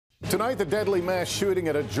Tonight, the deadly mass shooting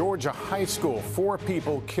at a Georgia high school. 4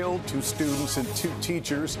 people killed, 2 students and 2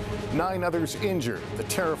 teachers, 9 others injured. The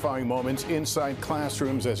terrifying moments inside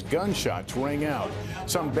classrooms as gunshots rang out.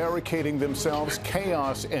 Some barricading themselves,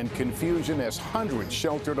 chaos and confusion as hundreds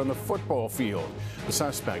sheltered on the football field. The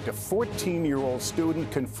suspect, a 14-year-old student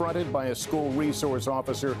confronted by a school resource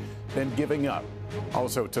officer, then giving up.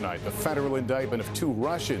 Also tonight, the federal indictment of 2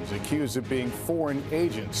 Russians accused of being foreign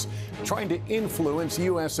agents, trying to influence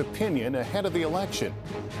U.S. opinion ahead of the election.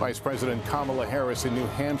 Vice President Kamala Harris in New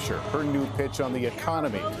Hampshire, her new pitch on the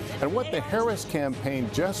economy, and what the Harris campaign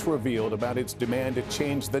just revealed about its demand to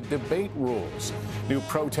change the debate rules. New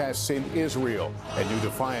protests in Israel and new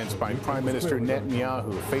defiance by Prime Minister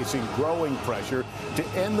Netanyahu, facing growing pressure to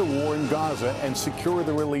end the war in Gaza and secure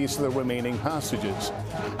the release of the remaining hostages.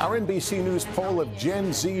 Our NBC News poll of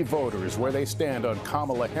Gen Z voters, where they stand on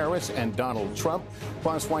Kamala Harris and Donald Trump,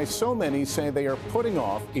 plus why so many say they are putting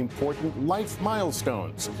off important life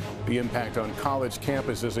milestones. The impact on college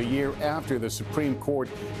campuses a year after the Supreme Court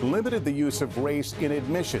limited the use of race in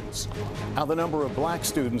admissions. How the number of black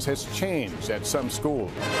students has changed at some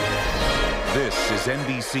schools. This is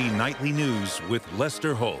NBC Nightly News with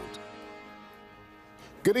Lester Holt.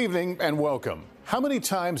 Good evening and welcome. How many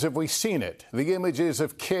times have we seen it? The images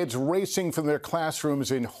of kids racing from their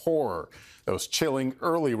classrooms in horror. Those chilling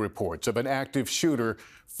early reports of an active shooter,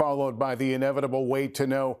 followed by the inevitable wait to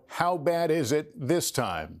know how bad is it this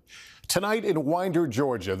time. Tonight in Winder,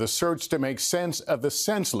 Georgia, the search to make sense of the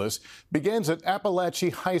senseless begins at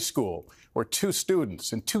Appalachia High School, where 2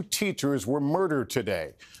 students and 2 teachers were murdered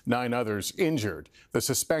today, 9 others injured. The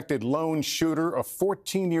suspected lone shooter, a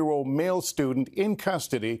 14-year-old male student in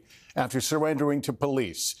custody after surrendering to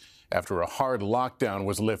police. After a hard lockdown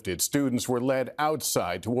was lifted, students were led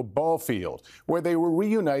outside to a ball field where they were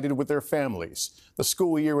reunited with their families. The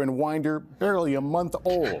school year in Winder barely a month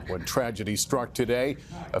old when tragedy struck today.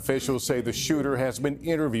 Officials say the shooter has been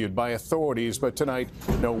interviewed by authorities, but tonight,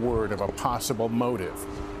 no word of a possible motive.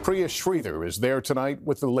 Priya Sridhar is there tonight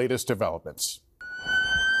with the latest developments.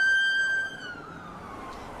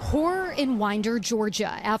 Horror in Winder,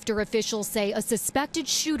 Georgia, after officials say a suspected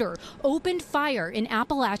shooter opened fire in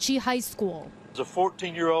Appalachia High School. There's a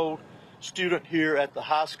 14-year-old student here at the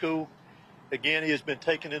high school. Again, he has been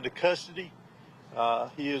taken into custody.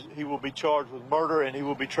 He will be charged with murder and he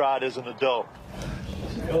will be tried as an adult.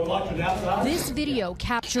 This video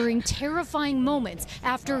capturing terrifying moments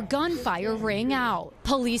after gunfire rang out.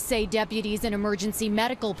 Police say deputies and emergency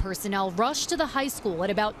medical personnel rushed to the high school at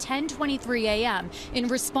about 10:23 a.m. in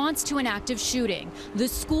response to an active shooting. The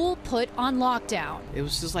school put on lockdown. It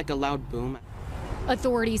was just like a loud boom.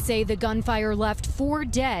 Authorities say the gunfire left 4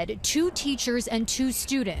 dead, 2 teachers and 2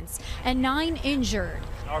 students, and 9 injured.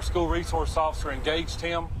 Our school resource officer engaged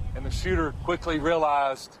him, and the shooter quickly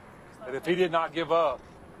realized that if he did not give up,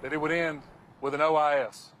 that it would end with an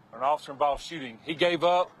OIS, or an officer-involved shooting. He gave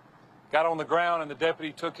up, got on the ground, and the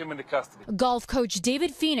deputy took him into custody. Golf coach David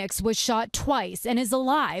Phoenix was shot twice and is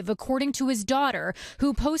alive, according to his daughter,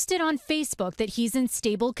 who posted on Facebook that he's in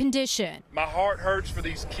stable condition. My heart hurts for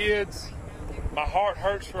these kids. My heart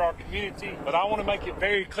hurts for our community, but I want to make it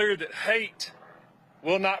very clear that hate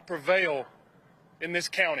will not prevail in this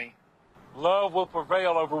county. Love will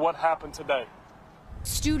prevail over what happened today.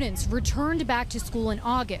 Students returned back to school in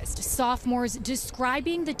August, sophomores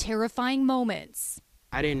describing the terrifying moments.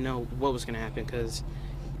 I didn't know what was going to happen because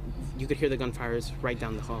you could hear the gunfires right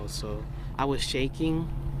down the hall. So I was shaking,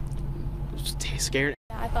 scared.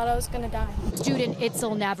 I thought I was going to die. Student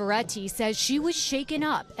Itzel Navarrete says she was shaken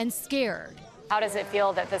up and scared. How does it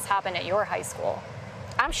feel that this happened at your high school?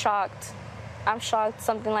 I'm shocked. I'm shocked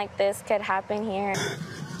something like this could happen here.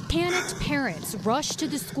 Panicked parents rushed to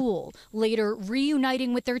the school, later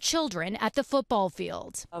reuniting with their children at the football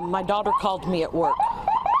field. My daughter called me at work,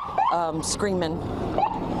 screaming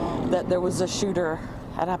that there was a shooter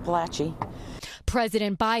at Appalachia.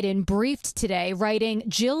 President Biden briefed today, writing,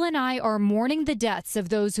 "Jill and I are mourning the deaths of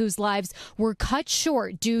those whose lives were cut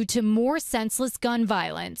short due to more senseless gun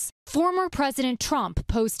violence." Former President Trump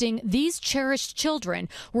posting, "These cherished children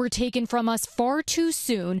were taken from us far too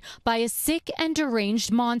soon by a sick and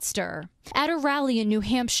deranged monster." At a rally in New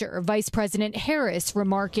Hampshire, Vice President Harris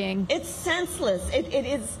remarking, "It's senseless. It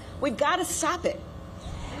is. We've got to stop it.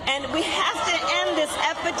 And we have to end this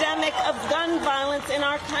epidemic of gun violence in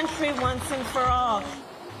our country once and for all."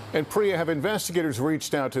 And Priya, have investigators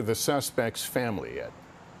reached out to the suspect's family yet?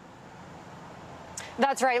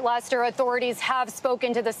 That's right, Lester. Authorities have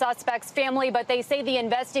spoken to the suspect's family, but they say the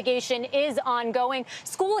investigation is ongoing.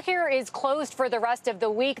 School here is closed for the rest of the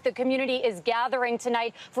week. The community is gathering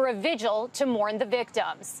tonight for a vigil to mourn the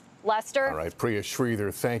victims. Lester? All right, Priya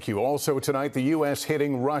Sridhar, thank you. Also tonight, the U.S.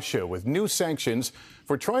 hitting Russia with new sanctions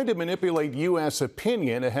for trying to manipulate U.S.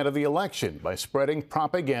 opinion ahead of the election by spreading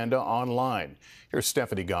propaganda online. Here's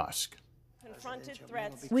Stephanie Gosk.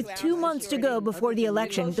 With 2 months to go before the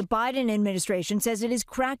election, the Biden administration says it is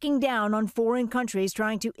cracking down on foreign countries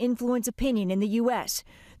trying to influence opinion in the U.S.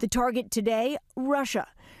 The target today, Russia.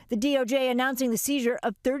 The DOJ announcing the seizure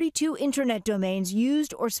of 32 internet domains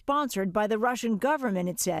used or sponsored by the Russian government,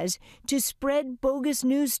 it says, to spread bogus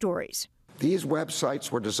news stories. These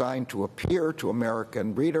websites were designed to appear to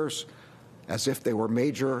American readers as if they were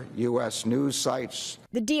major U.S. news sites.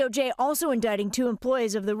 The DOJ also indicting 2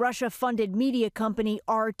 employees of the Russia-funded media company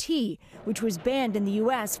RT, which was banned in the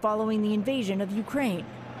U.S. following the invasion of Ukraine.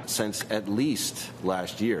 Since at least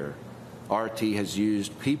last year, RT has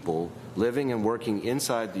used people living and working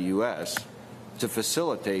inside the U.S. to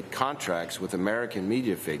facilitate contracts with American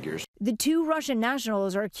media figures. The 2 Russian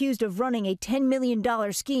nationals are accused of running a $10 million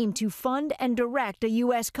scheme to fund and direct a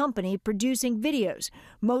U.S. company producing videos,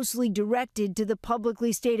 mostly directed to the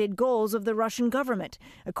publicly stated goals of the Russian government,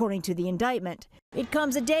 according to the indictment. It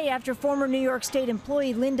comes a day after former New York State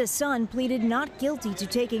employee Linda Sun pleaded not guilty to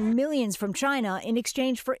taking millions from China in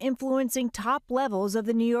exchange for influencing top levels of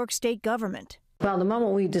the New York State government. Well, the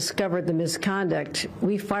moment we discovered the misconduct,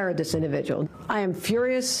 we fired this individual. I am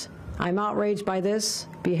furious. I'm outraged by this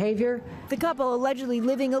behavior. The couple allegedly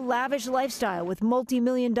living a lavish lifestyle with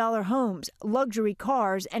multi-million-dollar homes, luxury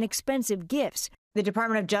cars, and expensive gifts. The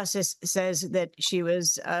Department of Justice says that she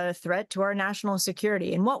was a threat to our national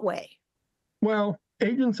security. In what way? Well,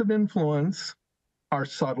 agents of influence are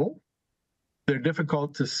subtle. They're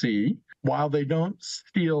difficult to see. While they don't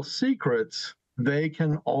steal secrets, they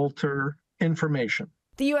can alter information.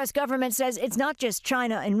 The U.S. government says it's not just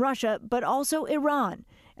China and Russia, but also Iran,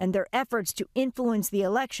 and their efforts to influence the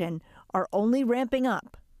election are only ramping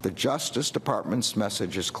up. The Justice Department's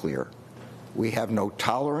message is clear. We have no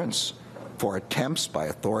tolerance for attempts by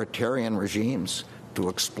authoritarian regimes to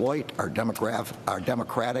exploit our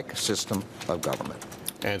democratic system of government.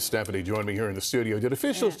 And Stephanie joined me here in the studio. Did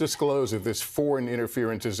officials disclose if this foreign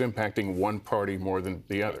interference is impacting one party more than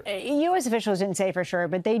the other? U.S. officials didn't say for sure,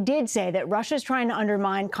 but they did say that Russia's trying to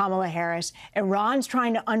undermine Kamala Harris, Iran's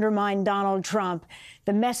trying to undermine Donald Trump.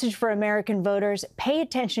 The message for American voters, pay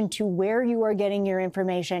attention to where you are getting your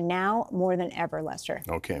information now more than ever, Lester.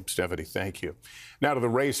 Okay, Stephanie, thank you. Now to the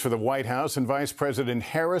race for the White House and Vice President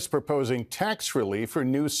Harris proposing tax relief for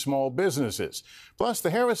new small businesses. Plus, the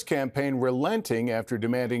Harris campaign relenting after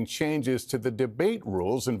demanding changes to the debate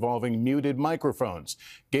rules involving muted microphones.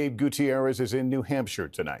 Gabe Gutierrez is in New Hampshire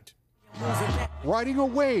tonight. Riding a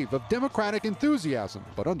wave of Democratic enthusiasm,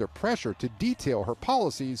 but under pressure to detail her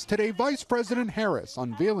policies, today Vice President Harris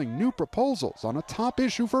unveiling new proposals on a top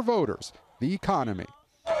issue for voters, the economy.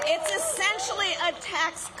 It's essentially a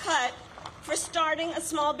tax cut for starting a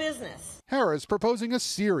small business. Harris proposing a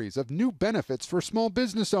series of new benefits for small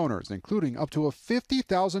business owners, including up to a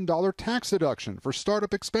 $50,000 tax deduction for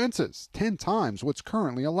startup expenses, 10 times what's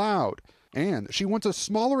currently allowed. And she wants a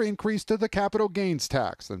smaller increase to the capital gains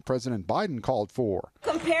tax than President Biden called for.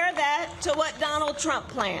 Compare that to what Donald Trump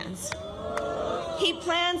plans. He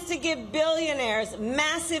plans to give billionaires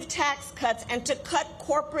massive tax cuts and to cut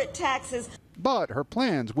corporate taxes. But her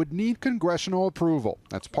plans would need congressional approval.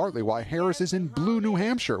 That's partly why Harris is in blue New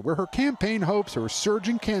Hampshire, where her campaign hopes her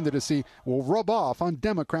surging candidacy will rub off on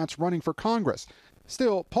Democrats running for Congress.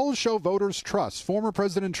 Still, polls show voters trust former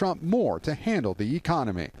President Trump more to handle the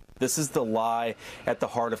economy. This is the lie at the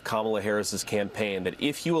heart of Kamala Harris's campaign, that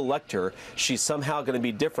if you elect her, she's somehow going to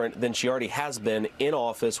be different than she already has been in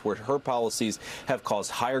office, where her policies have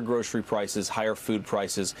caused higher grocery prices, higher food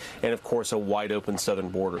prices, and, of course, a wide-open southern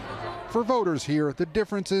border. For voters here, the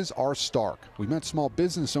differences are stark. We met small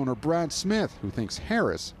business owner Brad Smith, who thinks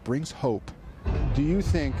Harris brings hope. Do you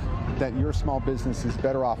think that your small business is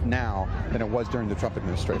better off now than it was during the Trump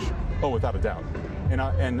administration? Oh, without a doubt.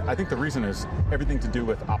 And I think the reason is everything to do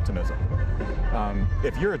with optimism.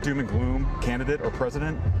 If you're a doom and gloom candidate or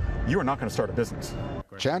president, you are not going to start a business.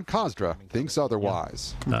 Chad Kozdra thinks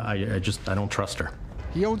otherwise. I don't trust her.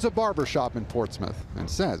 He owns a barbershop in Portsmouth and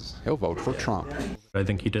says he'll vote for Trump. I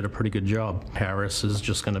think he did a pretty good job. Harris is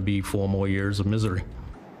just going to be 4 more years of misery.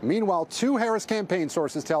 Meanwhile, 2 Harris campaign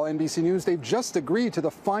sources tell NBC News they've just agreed to the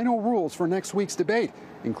final rules for next week's debate,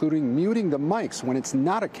 including muting the mics when it's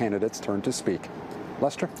not a candidate's turn to speak.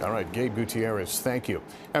 Lester? All right, Gabe Gutierrez, thank you.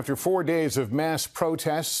 After 4 days of mass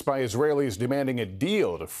protests by Israelis demanding a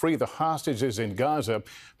deal to free the hostages in Gaza,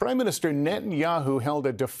 Prime Minister Netanyahu held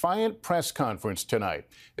a defiant press conference tonight.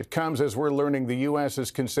 It comes as we're learning the U.S. is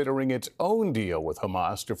considering its own deal with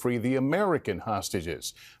Hamas to free the American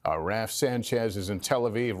hostages. Raf Sanchez is in Tel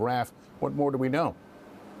Aviv. Raf, what more do we know?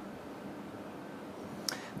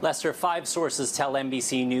 Lester, 5 sources tell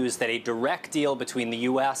NBC News that a direct deal between the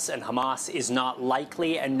U.S. and Hamas is not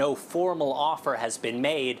likely and no formal offer has been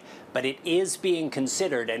made, but it is being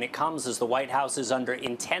considered, and it comes as the White House is under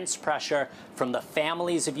intense pressure from the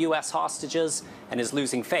families of U.S. hostages and is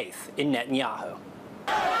losing faith in Netanyahu.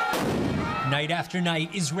 Night after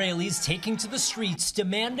night, Israelis taking to the streets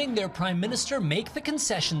demanding their prime minister make the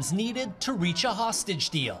concessions needed to reach a hostage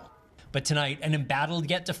deal. But tonight, an embattled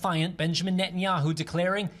yet defiant Benjamin Netanyahu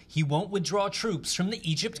declaring he won't withdraw troops from the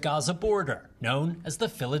Egypt-Gaza border, known as the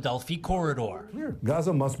Philadelphia Corridor.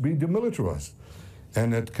 Gaza must be demilitarized,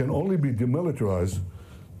 and it can only be demilitarized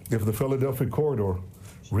if the Philadelphia Corridor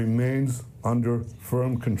remains under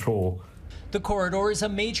firm control. The corridor is a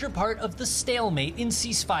major part of the stalemate in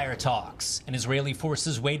ceasefire talks, and Israeli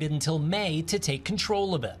forces waited until May to take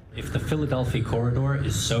control of it. If the Philadelphia corridor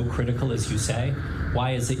is so critical as you say,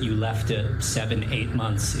 why is it you left it 7-8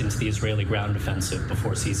 months into the Israeli ground offensive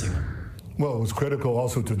before seizing it? Well, it was critical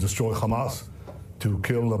also to destroy Hamas, to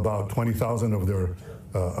kill about 20,000 of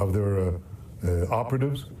their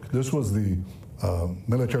operatives. This was the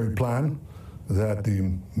military plan that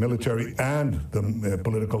the military and the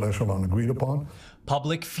political echelon agreed upon.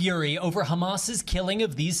 Public fury over Hamas's killing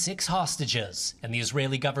of these 6 hostages and the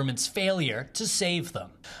Israeli government's failure to save them.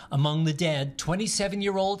 Among the dead,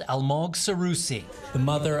 27-year-old Almog Sarusi. The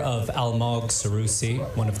mother of Almog Sarusi,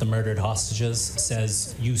 one of the murdered hostages,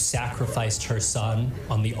 says you sacrificed her son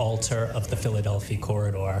on the altar of the Philadelphia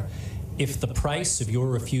corridor. If the price of your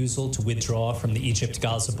refusal to withdraw from the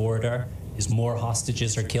Egypt-Gaza border is more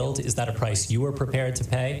hostages are killed, is that a price you are prepared to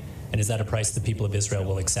pay? And is that a price the people of Israel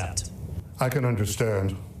will accept? I can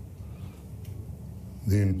understand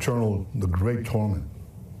the great torment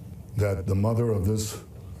that the mother of this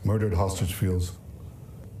murdered hostage feels.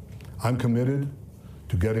 I'm committed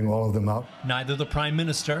to getting all of them out. Neither the Prime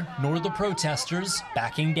Minister nor the protesters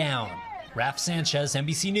backing down. Raf Sanchez,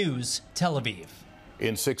 NBC News, Tel Aviv.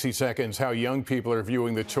 In 60 seconds, how young people are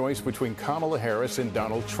viewing the choice between Kamala Harris and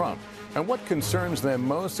Donald Trump, and what concerns them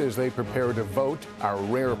most as they prepare to vote. Our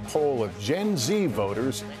rare poll of Gen Z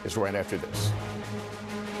voters is right after this.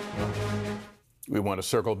 We want to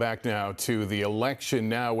circle back now to the election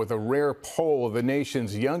now with a rare poll of the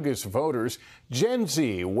nation's youngest voters, Gen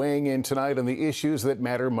Z, weighing in tonight on the issues that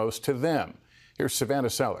matter most to them. Here's Savannah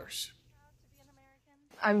Sellers.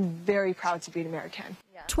 I'm very proud to be an American.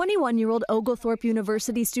 21-year-old Oglethorpe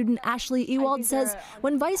University student Ashley Ewald says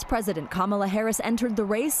when Vice President Kamala Harris entered the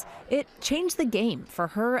race, it changed the game for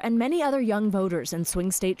her and many other young voters in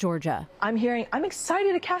swing state Georgia. I'm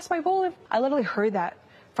excited to cast my vote. I literally heard that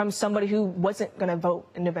from somebody who wasn't going to vote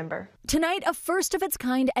in November. Tonight, a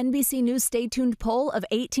first-of-its-kind NBC News Stay Tuned poll of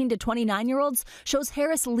 18 to 29-year-olds shows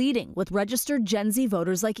Harris leading with registered Gen Z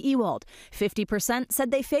voters like Ewald. 50%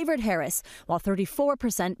 said they favored Harris, while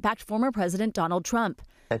 34% backed former President Donald Trump.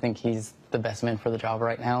 I think he's the best man for the job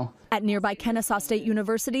right now. At nearby Kennesaw State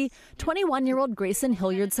University, 21-year-old Grayson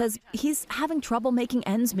Hilliard says he's having trouble making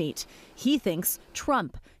ends meet. He thinks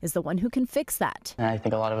Trump is the one who can fix that. And I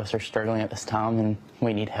think a lot of us are struggling at this time, and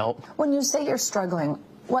we need help. When you say you're struggling,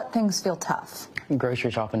 what things feel tough? Grocery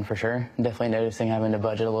shopping for sure. Definitely noticing having to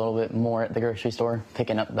budget a little bit more at the grocery store,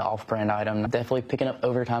 picking up the off-brand item. Definitely picking up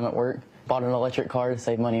overtime at work. Bought an electric car to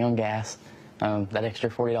save money on gas. That extra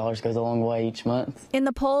 $40 goes a long way each month. In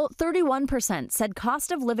the poll, 31% said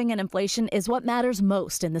cost of living and inflation is what matters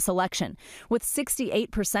most in this election, with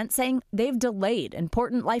 68% saying they've delayed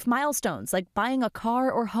important life milestones like buying a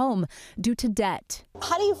car or home due to debt.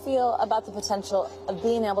 How do you feel about the potential of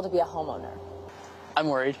being able to be a homeowner? I'm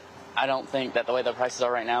worried. I don't think that the way the prices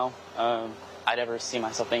are right now, I'd ever see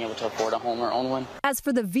myself being able to afford a home or own one. As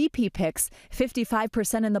for the VP picks,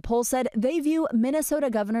 55% in the poll said they view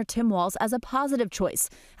Minnesota Governor Tim Walz as a positive choice.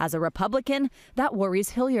 As a Republican, that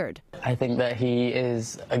worries Hilliard. I think that he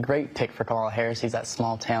is a great pick for Kamala Harris. He's that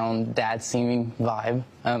small town dad-seeming vibe,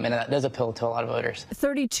 and that does appeal to a lot of voters.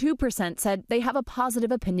 32% said they have a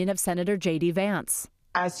positive opinion of Senator J.D. Vance.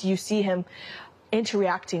 As you see him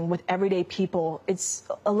interacting with everyday people, it's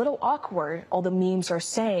a little awkward. All the memes are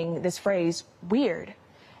saying this phrase, weird.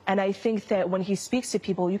 And I think that when he speaks to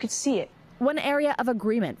people, you could see it. One area of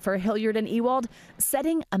agreement for Hilliard and Ewald,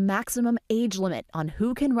 setting a maximum age limit on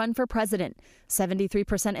who can run for president.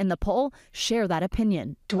 73% in the poll share that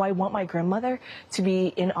opinion. Do I want my grandmother to be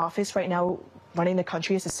in office right now running the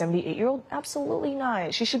country as a 78-year-old? Absolutely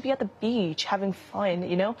not. She should be at the beach having fun,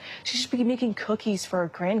 you know? She should be making cookies for her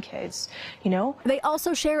grandkids, you know? They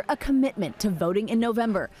also share a commitment to voting in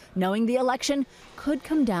November, knowing the election could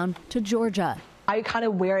come down to Georgia. I kind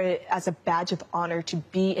of wear it as a badge of honor to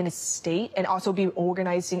be in a state and also be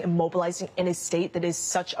organizing and mobilizing in a state that is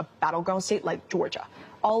such a battleground state like Georgia.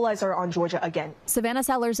 All eyes are on Georgia again. Savannah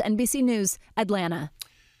Sellers, NBC News, Atlanta.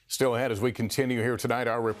 Still ahead as we continue here tonight,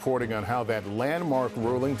 our reporting on how that landmark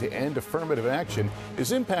ruling to end affirmative action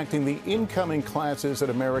is impacting the incoming classes at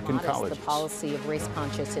American colleges. The policy of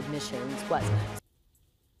race-conscious admissions was.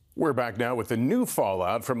 We're back now with the new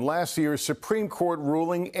fallout from last year's Supreme Court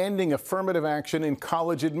ruling ending affirmative action in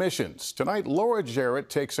college admissions. Tonight, Laura Jarrett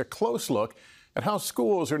takes a close look at how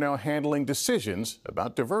schools are now handling decisions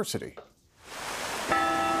about diversity.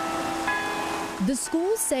 The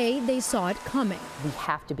schools say they saw it coming. We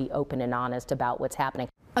have to be open and honest about what's happening.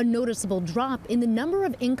 A noticeable drop in the number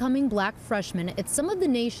of incoming black freshmen at some of the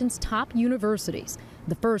nation's top universities.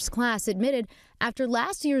 The first class admitted after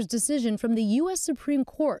last year's decision from the U.S. Supreme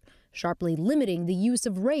Court, sharply limiting the use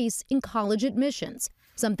of race in college admissions.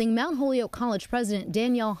 Something Mount Holyoke College President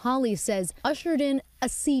Danielle Hawley says ushered in a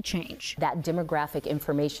sea change. That demographic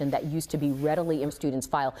information that used to be readily in students'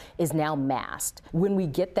 file is now masked. When we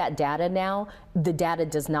get that data now, the data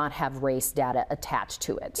does not have race data attached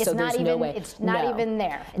to it. It's so not there's even, no way. it's not even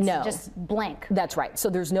there. It's just blank. That's right. So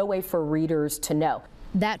there's no way for readers to know.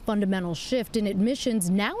 That fundamental shift in admissions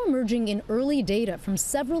now emerging in early data from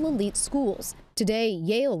several elite schools. Today,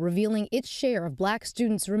 Yale revealing its share of black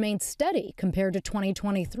students remains steady compared to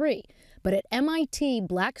 2023. But at MIT,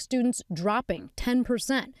 black students dropping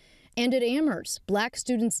 10%. And at Amherst, black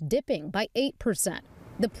students dipping by 8%.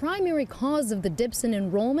 The primary cause of the dips in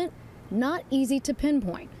enrollment, not easy to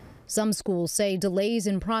pinpoint. Some schools say delays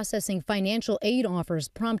in processing financial aid offers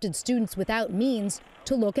prompted students without means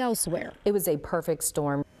to look elsewhere. It was a perfect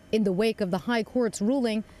storm. In the wake of the High Court's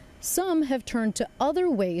ruling, some have turned to other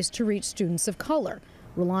ways to reach students of color,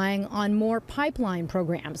 relying on more pipeline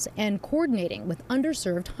programs and coordinating with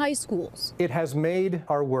underserved high schools. It has made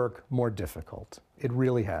our work more difficult. It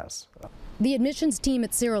really has. The admissions team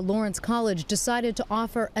at Sarah Lawrence College decided to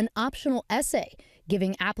offer an optional essay,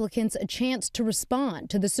 giving applicants a chance to respond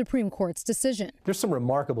to the Supreme Court's decision. There's some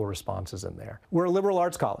remarkable responses in there. We're a liberal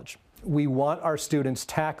arts college. We want our students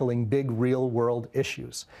tackling big real-world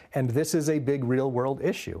issues, and this is a big real-world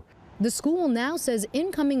issue. The school now says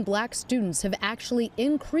incoming black students have actually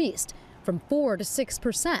increased from 4 to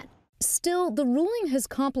 6%. Still, the ruling has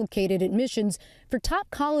complicated admissions for top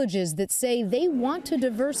colleges that say they want to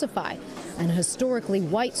diversify an historically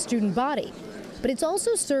white student body. But it's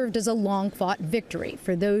also served as a long-fought victory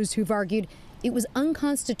for those who've argued it was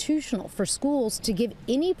unconstitutional for schools to give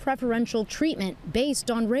any preferential treatment based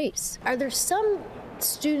on race. Are there some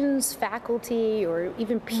students, faculty, or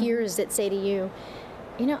even peers that say to you,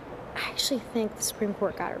 you know, I actually think the Supreme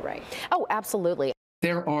Court got it right? Oh, absolutely.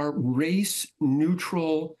 There are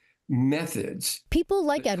race-neutral methods. People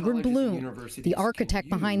like Edward Bloom, the architect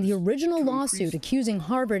behind the original lawsuit accusing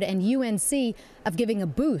Harvard and UNC of giving a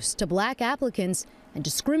boost to black applicants and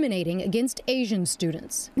discriminating against Asian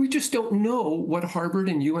students. We just don't know what Harvard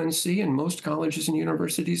and UNC and most colleges and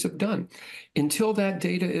universities have done. Until that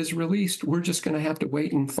data is released, we're just going to have to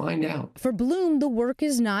wait and find out. For Bloom, the work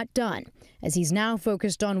is not done, as he's now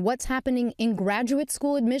focused on what's happening in graduate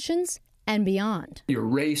school admissions and beyond. Your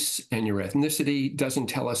race and your ethnicity doesn't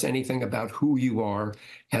tell us anything about who you are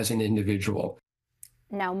as an individual.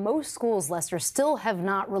 Now, most schools, Lester, still have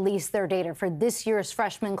not released their data for this year's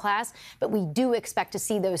freshman class, but we do expect to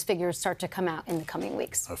see those figures start to come out in the coming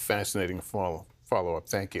weeks. A fascinating follow-up.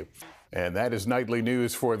 Thank you. And that is Nightly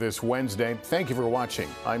News for this Wednesday. Thank you for watching.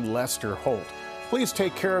 I'm Lester Holt. Please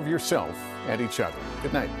take care of yourself and each other.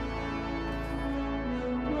 Good night.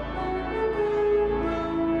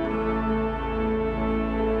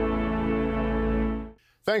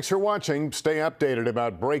 Thanks for watching. Stay updated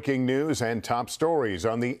about breaking news and top stories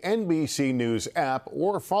on the NBC News app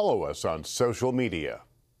or follow us on social media.